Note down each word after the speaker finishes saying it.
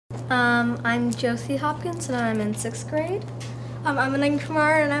I'm Josie Hopkins and I'm in 6th grade. I'm Anand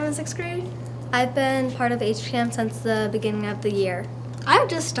Kumar and I'm in 6th grade. I've been part of HPM since the beginning of the year. I've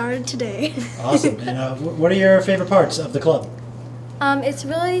just started today. Awesome. And what are your favorite parts of the club? It's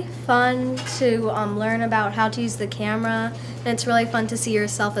really fun to learn about how to use the camera, and it's really fun to see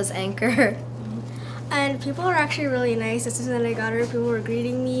yourself as anchor. And people are actually really nice. As soon as I got here, people were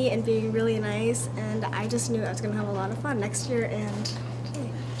greeting me and being really nice, and I just knew I was going to have a lot of fun next year. And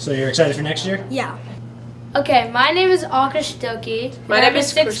So you're excited for next year? yeah. Okay, my name is Akash Doki. My name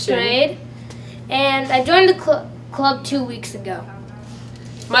is 6th Christian. grade, and I joined the club 2 weeks ago.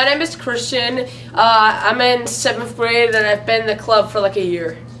 My name is Christian. I'm in 7th grade and I've been in the club for like a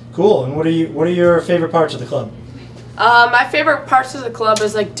year. Cool. And what are your favorite parts of the club? My favorite parts of the club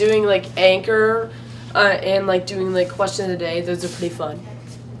is like doing like anchor and like doing like question of the day. Those are pretty fun.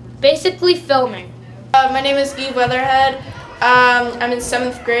 Basically filming. My name is Eve Weatherhead. I'm in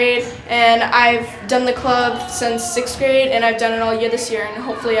 7th grade, and I've done the club since 6th grade, and I've done it all year this year, and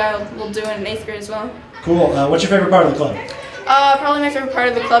hopefully I will do it in 8th grade as well. Cool. What's your favorite part of the club? Probably my favorite part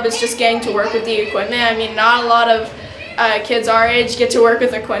of the club is just getting to work with the equipment. I mean, not a lot of kids our age get to work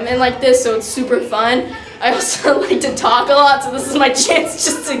with equipment like this, so it's super fun. I also like to talk a lot, so this is my chance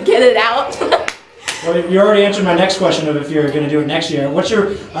just to get it out. Well, you already answered my next question of if you're going to do it next year. Is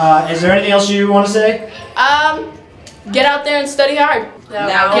there anything else you want to say? Get out there and study hard.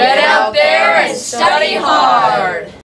 Now get out there and study hard.